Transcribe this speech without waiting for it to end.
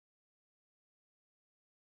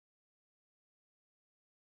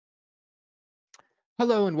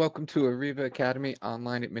Hello and welcome to Arreva Academy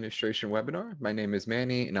Online Administration Webinar. My name is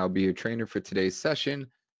Manny and I'll be your trainer for today's session,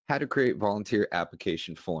 How to Create Volunteer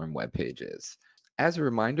Application Form Web Pages. As a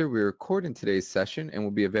reminder, we're recording today's session and will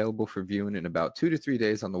be available for viewing in about 2 to 3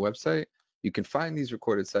 days on the website. You can find these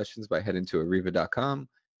recorded sessions by heading to arreva.com,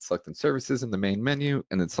 selecting Services in the main menu,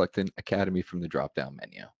 and then selecting Academy from the drop-down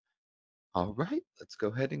menu. All right, let's go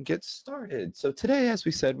ahead and get started. So today, as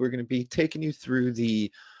we said, we're going to be taking you through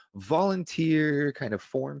the volunteer kind of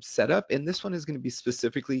form setup, and this one is going to be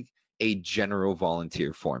specifically a general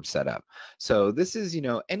volunteer form setup. So this is,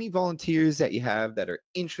 any volunteers that you have that are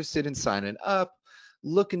interested in signing up,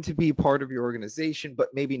 looking to be part of your organization, but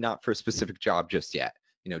maybe not for a specific job just yet.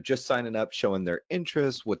 Just signing up, showing their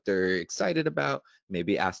interest, what they're excited about,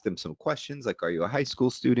 maybe ask them some questions like, are you a high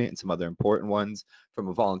school student, and some other important ones from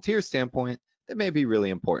a volunteer standpoint that may be really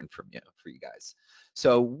important for you guys.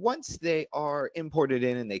 So once they are imported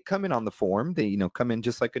in and they come in on the form, they come in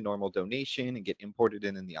just like a normal donation and get imported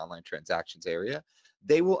in the online transactions area.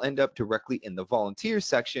 They will end up directly in the volunteer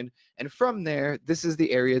section, and from there, this is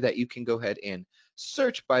the area that you can go ahead and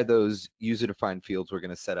search by those user-defined fields we're going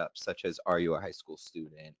to set up, such as are you a high school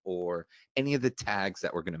student, or any of the tags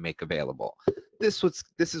that we're going to make available. This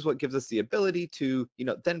is what gives us the ability to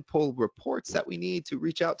then pull reports that we need to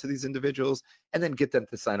reach out to these individuals and then get them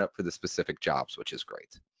to sign up for the specific jobs, which is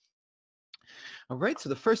great. All right, so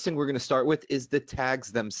the first thing we're going to start with is the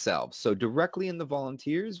tags themselves. So directly in the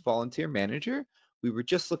volunteer manager, we were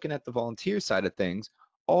just looking at the volunteer side of things.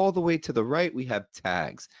 All the way to the right, we have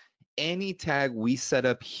tags. Any tag we set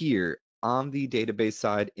up here on the database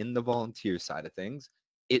side in the volunteer side of things,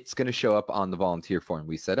 it's going to show up on the volunteer form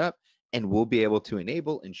we set up, and we'll be able to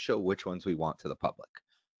enable and show which ones we want to the public.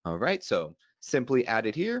 All right, so simply add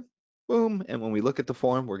it here, boom, and when we look at the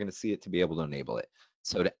form, we're going to see it to be able to enable it.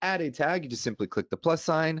 So to add a tag, you just simply click the plus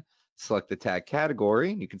sign, select the tag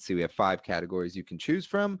category, and you can see we have 5 categories you can choose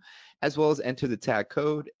from, as well as enter the tag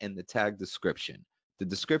code and the tag description. The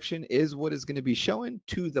description is what is going to be shown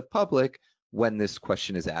to the public when this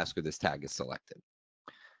question is asked or this tag is selected.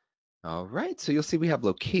 All right, so you'll see we have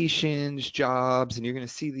locations, jobs, and you're going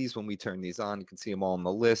to see these when we turn these on. You can see them all on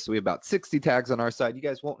the list. So we have about 60 tags on our side. You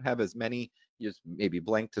guys won't have as many, just maybe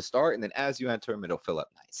blank to start, and then as you enter them, it'll fill up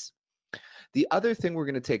nice. The other thing we're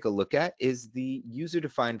going to take a look at is the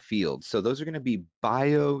user-defined fields. So those are going to be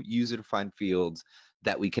bio user-defined fields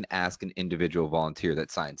that we can ask an individual volunteer that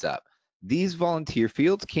signs up. These volunteer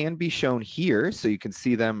fields can be shown here, so you can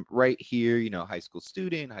see them right here, high school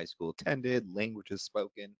student, high school attended, languages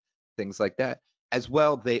spoken, things like that. As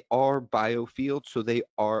well, they are bio fields, so they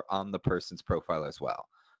are on the person's profile as well.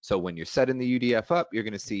 So when you're setting the UDF up, you're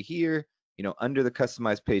going to see here, under the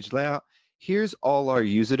customized page layout, here's all our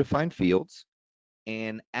user-defined fields.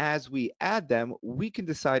 And as we add them, we can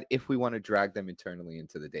decide if we want to drag them internally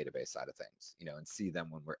into the database side of things, and see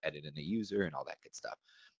them when we're editing a user and all that good stuff.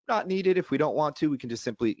 Not needed if we don't want to. We can just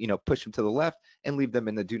simply, push them to the left and leave them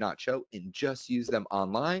in the do not show and just use them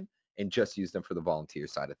online and just use them for the volunteer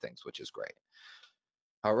side of things, which is great.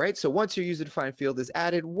 All right, so once your user-defined field is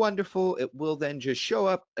added, wonderful. It will then just show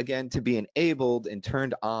up again to be enabled and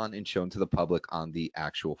turned on and shown to the public on the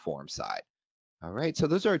actual form side. All right, so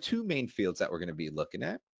those are our 2 main fields that we're going to be looking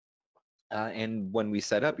at. And when we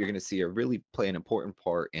set up, you're going to see it really play an important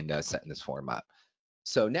part in setting this form up.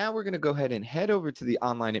 So now we're going to go ahead and head over to the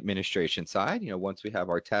online administration side. Once we have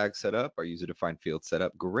our tags set up, our user-defined field set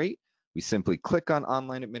up, great. We simply click on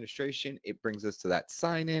online administration. It brings us to that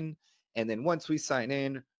sign in. And then once we sign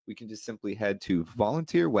in, we can just simply head to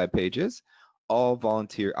volunteer web pages, all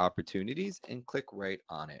volunteer opportunities, and click right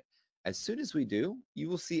on it. As soon as we do, you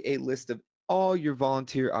will see a list of all your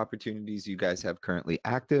volunteer opportunities you guys have currently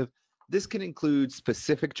active. This can include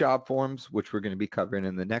specific job forms, which we're going to be covering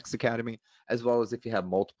in the next academy, as well as if you have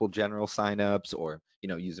multiple general signups or,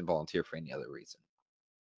 using volunteer for any other reason.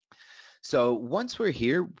 So once we're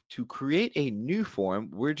here, to create a new form,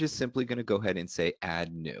 we're just simply going to go ahead and say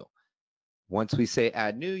add new. Once we say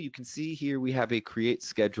add new, you can see here we have a create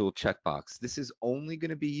schedule checkbox. This is only going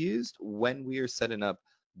to be used when we are setting up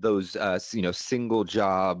those single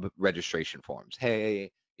job registration forms.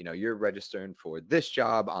 Hey, you're registering for this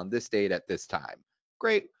job on this date at this time.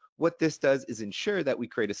 Great. What this does is ensure that we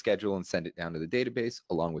create a schedule and send it down to the database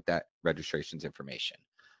along with that registration's information.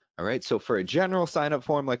 All right, so for a general sign-up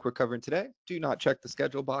form like we're covering today, do not check the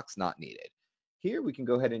schedule box, not needed. Here we can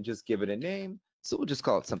go ahead and just give it a name. So we'll just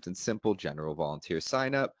call it something simple, general volunteer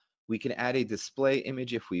sign-up. We can add a display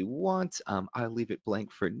image if we want. I'll leave it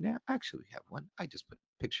blank for now. Actually, we have one. I just put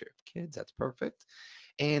a picture of kids. That's perfect.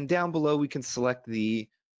 And down below, we can select the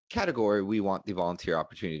category we want the volunteer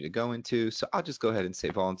opportunity to go into. So I'll just go ahead and say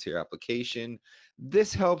volunteer application.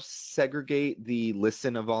 This helps segregate the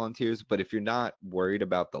listen of volunteers, but if you're not worried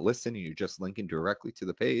about the listen and you're just linking directly to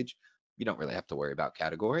the page, you don't really have to worry about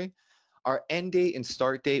category. Our end date and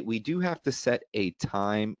start date, we do have to set a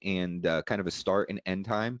time and kind of a start and end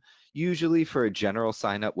time. Usually for a general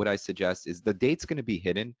sign up, what I suggest is the date's going to be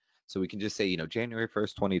hidden. So we can just say, January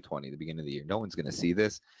 1st, 2020, the beginning of the year. No one's going to see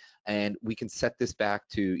this. And we can set this back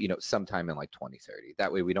to, sometime in like 2030.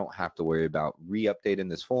 That way we don't have to worry about re-updating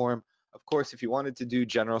this form. Of course, if you wanted to do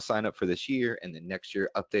general sign up for this year and then next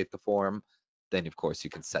year update the form, then of course you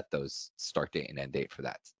can set those start date and end date for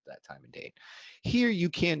that time and date. Here you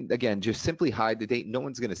can, again, just simply hide the date. No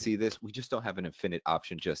one's going to see this. We just don't have an infinite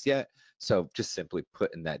option just yet. So just simply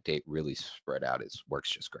putting that date really spread out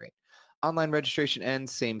works just great. Online registration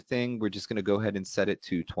ends, same thing. We're just going to go ahead and set it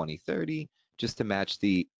to 2030 just to match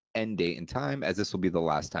the end date and time, as this will be the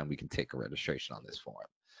last time we can take a registration on this form.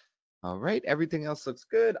 All right, everything else looks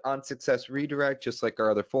good. On success redirect, just like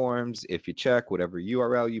our other forms, if you check whatever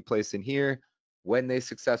URL you place in here, when they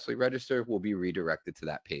successfully register, will be redirected to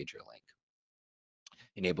that page or link.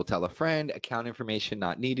 Enable tell a friend, account information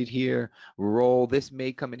not needed here. Role, this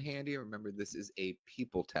may come in handy. Remember, this is a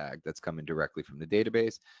people tag that's coming directly from the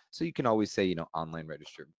database. So you can always say, online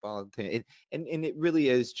registered volunteer. And it really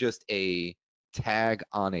is just a tag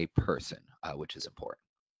on a person, which is important.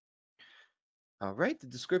 All right, the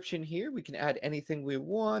description here, we can add anything we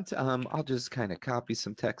want. I'll just kind of copy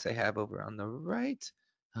some text I have over on the right.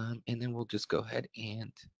 And then we'll just go ahead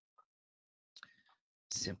and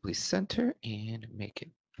simply center and make it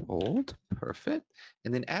bold. Perfect.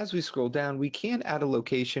 And then as we scroll down, we can add a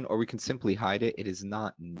location or we can simply hide it. It is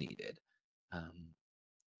not needed.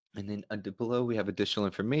 And then under below, we have additional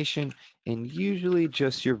information, and usually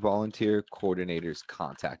just your volunteer coordinator's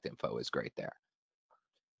contact info is great there.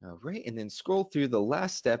 All right, and then scroll through. The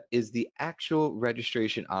last step is the actual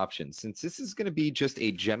registration option. Since this is going to be just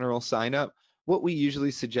a general sign up, what we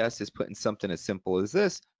usually suggest is putting something as simple as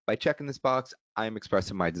this. By checking this box, I'm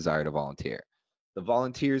expressing my desire to volunteer. The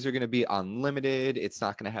volunteers are going to be unlimited. It's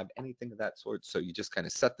not going to have anything of that sort. So you just kind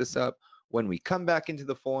of set this up. When we come back into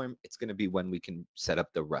the form, it's going to be when we can set up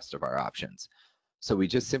the rest of our options. So we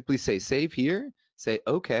just simply say save here, say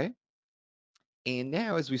okay. And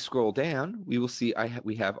now as we scroll down, we will see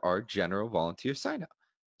we have our general volunteer sign up.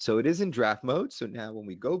 So it is in draft mode. So now when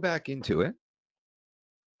we go back into it,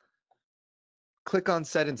 click on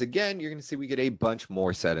settings again, you're going to see we get a bunch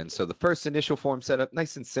more settings. So the first initial form setup,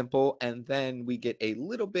 nice and simple. And then we get a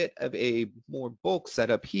little bit of a more bulk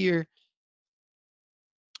setup here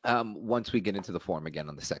once we get into the form again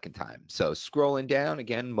on the second time. So scrolling down,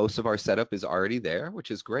 again, most of our setup is already there, which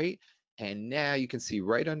is great. And now you can see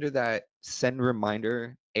right under that send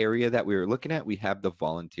reminder area that we were looking at, we have the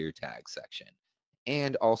volunteer tag section.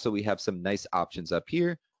 And also we have some nice options up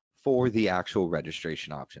here for the actual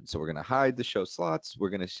registration option. So we're going to hide the show slots.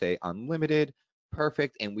 We're going to say unlimited,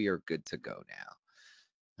 perfect, and we are good to go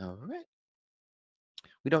now. All right.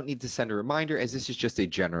 We don't need to send a reminder as this is just a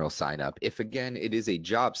general sign up. If again, it is a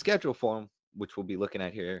job schedule form, which we'll be looking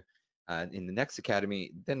at here in the next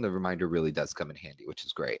academy, then the reminder really does come in handy, which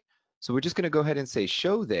is great. So we're just going to go ahead and say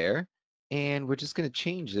show there, and we're just going to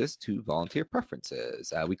change this to volunteer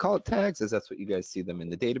preferences. We call it tags as that's what you guys see them in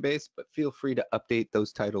the database, but feel free to update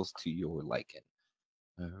those titles to your liking.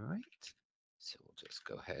 All right, so we'll just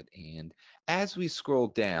go ahead and as we scroll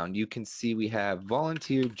down, you can see we have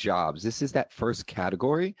volunteer jobs. This is that first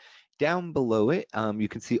category. Down below it, you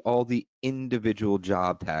can see all the individual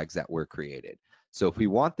job tags that were created. So if we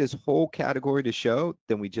want this whole category to show,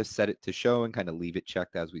 then we just set it to show and kind of leave it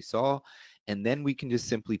checked as we saw. And then we can just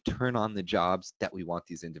simply turn on the jobs that we want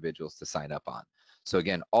these individuals to sign up on. So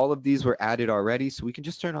again, all of these were added already, so we can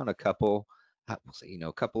just turn on a couple, we'll say,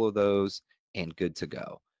 a couple of those and good to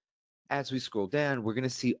go. As we scroll down, we're going to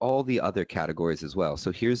see all the other categories as well.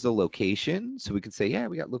 So here's the location. So we can say, yeah,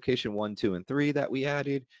 we got location 1, 2, and 3 that we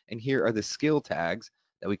added. And here are the skill tags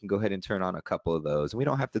that we can go ahead and turn on a couple of those. And we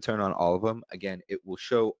don't have to turn on all of them. Again, it will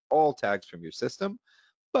show all tags from your system,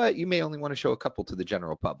 but you may only want to show a couple to the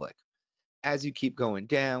general public. As you keep going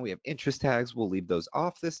down, we have interest tags. We'll leave those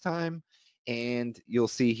off this time. And you'll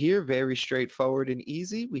see here, very straightforward and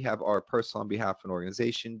easy. We have our personal on behalf of an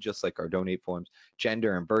organization, just like our donate forms.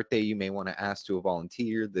 Gender and birthday, you may want to ask to a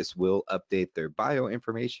volunteer. This will update their bio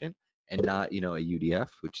information and not, a UDF,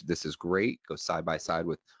 which this is great. Goes side by side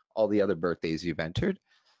with all the other birthdays you've entered.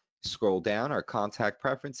 Scroll down, our contact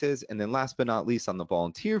preferences. And then last but not least, on the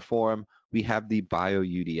volunteer form, we have the bio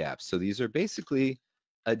UDF. So these are basically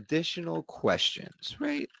additional questions,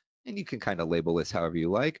 right? And you can kind of label this however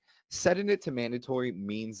you like. Setting it to mandatory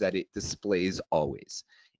means that it displays always.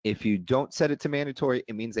 If you don't set it to mandatory,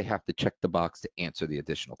 it means they have to check the box to answer the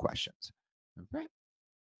additional questions. All right.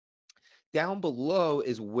 Down below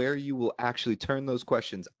is where you will actually turn those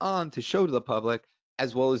questions on to show to the public,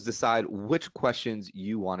 as well as decide which questions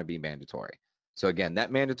you want to be mandatory. So again,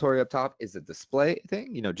 that mandatory up top is a display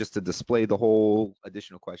thing, just to display the whole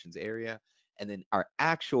additional questions area. And then our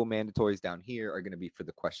actual mandatories down here are going to be for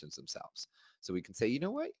the questions themselves. So we can say, you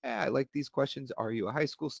know what? Yeah, I like these questions. Are you a high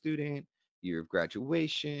school student? Year of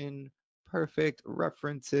graduation? Perfect.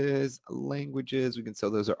 References, languages. We can say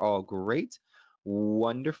those are all great.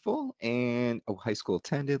 Wonderful. And high school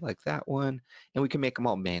attended, like that one. And we can make them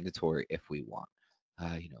all mandatory if we want.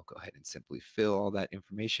 Go ahead and simply fill all that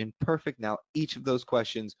information. Perfect. Now, each of those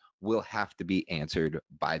questions will have to be answered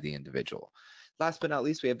by the individual. Last but not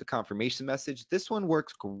least, we have the confirmation message. This one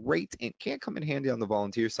works great and can come in handy on the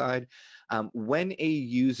volunteer side. When a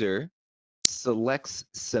user selects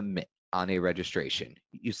submit on a registration,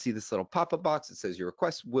 you see this little pop-up box that says your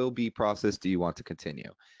request will be processed. Do you want to continue?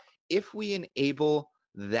 If we enable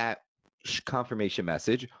that confirmation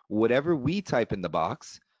message, whatever we type in the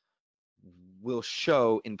box will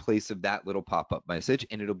show in place of that little pop-up message,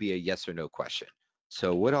 and it'll be a yes or no question.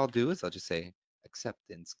 So what I'll do is I'll just say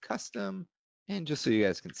acceptance custom, and just so you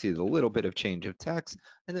guys can see the little bit of change of text.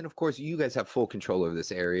 And then of course you guys have full control over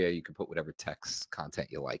this area. You can put whatever text content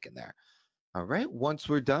you like in there. All right, once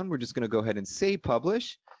we're done, we're just going to go ahead and say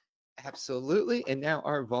publish. Absolutely. And now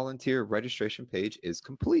our volunteer registration page is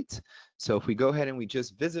complete. So if we go ahead and we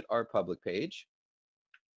just visit our public page,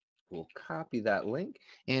 we'll copy that link.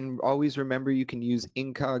 And always remember, you can use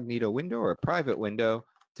incognito window or a private window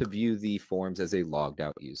to view the forms as a logged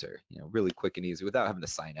out user. Really quick and easy without having to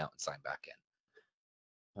sign out and sign back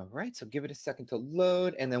in. All right, so give it a second to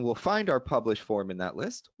load, and then we'll find our publish form in that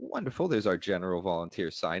list. Wonderful. There's our general volunteer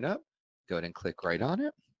sign up. Go ahead and click right on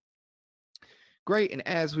it. Great, and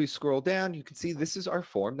as we scroll down, you can see this is our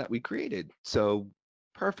form that we created. So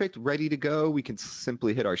perfect, ready to go. We can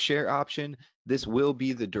simply hit our share option. This will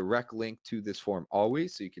be the direct link to this form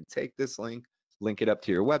always. So you can take this link it up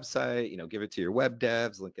to your website, give it to your web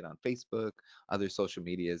devs, link it on Facebook, other social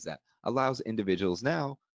medias. That allows individuals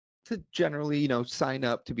now to generally, sign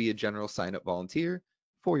up to be a general sign-up volunteer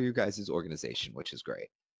for your guys' organization, which is great.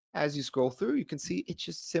 As you scroll through, you can see it's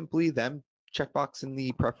just simply them checkbox in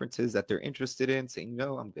the preferences that they're interested in, saying,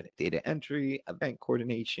 I'm good at data entry, event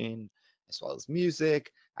coordination, as well as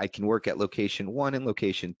music. I can work at location 1 and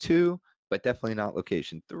location 2, but definitely not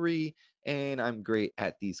location 3. And I'm great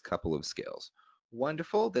at these couple of skills.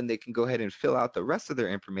 Wonderful. Then they can go ahead and fill out the rest of their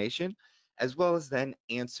information, as well as then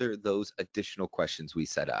answer those additional questions we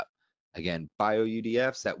set up. Again, bio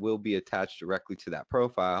UDFs that will be attached directly to that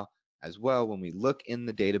profile. As well, when we look in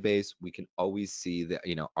the database, we can always see that,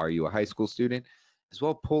 are you a high school student? As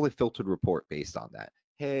well, pull a filtered report based on that.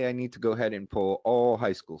 Hey, I need to go ahead and pull all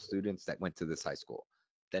high school students that went to this high school.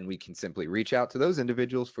 Then we can simply reach out to those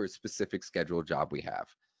individuals for a specific scheduled job we have.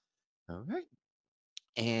 All right.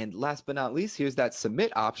 And last but not least, here's that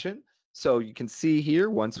submit option. So you can see here,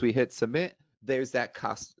 once we hit submit, there's that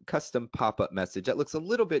custom pop-up message that looks a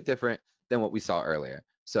little bit different than what we saw earlier.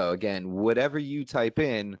 So again, whatever you type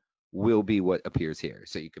in will be what appears here.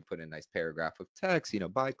 So you can put a nice paragraph of text,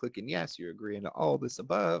 by clicking yes, you're agreeing to all this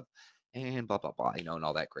above, and blah, blah, blah, and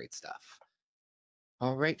all that great stuff.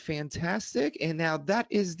 All right, fantastic. And now that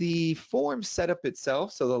is the form setup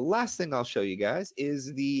itself. So the last thing I'll show you guys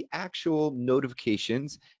is the actual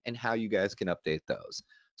notifications and how you guys can update those.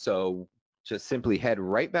 So just simply head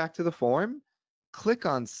right back to the form, click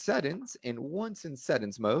on settings, and once in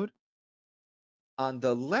settings mode, on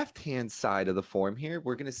the left-hand side of the form here,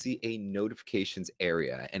 we're going to see a notifications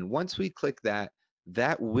area. And once we click that,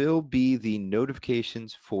 that will be the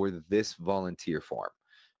notifications for this volunteer form.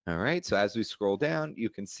 All right, so as we scroll down, you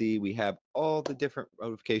can see we have all the different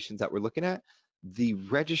notifications that we're looking at. The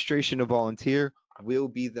registration of volunteer will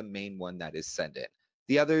be the main one that is sent in.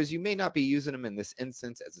 The others, you may not be using them in this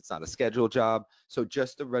instance as it's not a scheduled job. So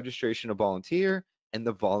just the registration of volunteer and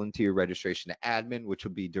the volunteer registration to admin, which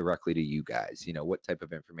will be directly to you guys, what type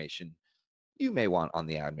of information you may want on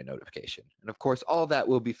the admin notification. And of course, all that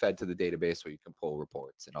will be fed to the database where you can pull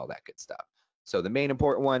reports and all that good stuff. So the main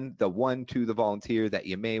important one, the one to the volunteer that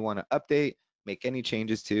you may want to update, make any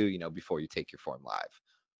changes to, before you take your form live.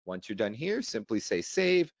 Once you're done here, simply say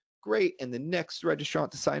save. Great. And the next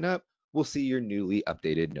registrant to sign up will see your newly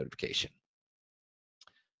updated notification.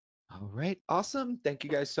 All right, awesome. Thank you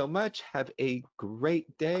guys so much. Have a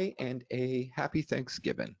great day and a happy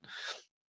Thanksgiving.